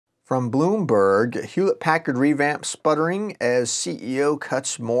From Bloomberg, Hewlett-Packard Revamp Sputtering as CEO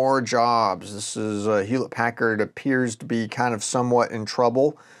cuts more jobs. This is Hewlett-Packard appears to be kind of somewhat in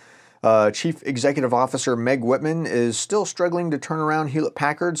trouble. Chief Executive Officer Meg Whitman is still struggling to turn around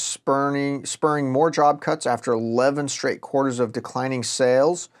Hewlett-Packard, spurring more job cuts after 11 straight quarters of declining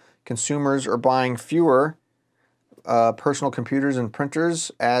sales. Consumers are buying fewer personal computers and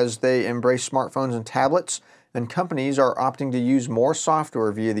printers as they embrace smartphones and tablets, and companies are opting to use more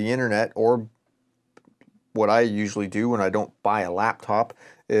software via the internet, or what I usually do when I don't buy a laptop,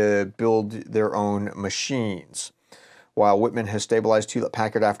 build their own machines. While Whitman has stabilized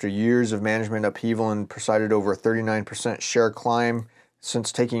Hewlett-Packard after years of management upheaval and presided over a 39% share climb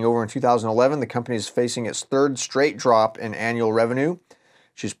since taking over in 2011, the company is facing its third straight drop in annual revenue.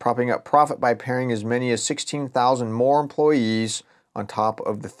 She's propping up profit by paying as many as 16,000 more employees on top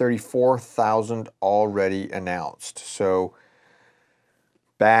of the 34,000 already announced. So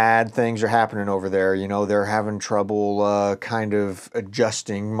bad things are happening over there. You know, they're having trouble kind of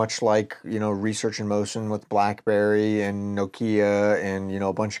adjusting, much like, you know, Research in Motion with BlackBerry and Nokia and, you know,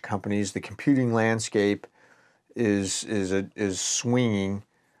 a bunch of companies. The computing landscape is swinging,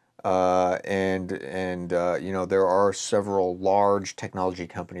 you know, there are several large technology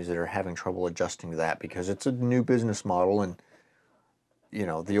companies that are having trouble adjusting to that because it's a new business model, and you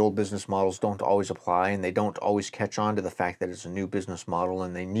know, the old business models don't always apply, and they don't always catch on to the fact that it's a new business model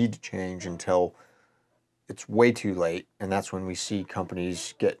and they need to change until it's way too late. And that's when we see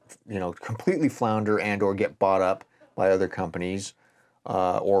companies get, you know, completely flounder and or get bought up by other companies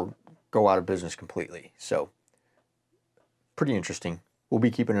or go out of business completely. So pretty interesting. We'll be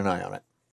keeping an eye on it.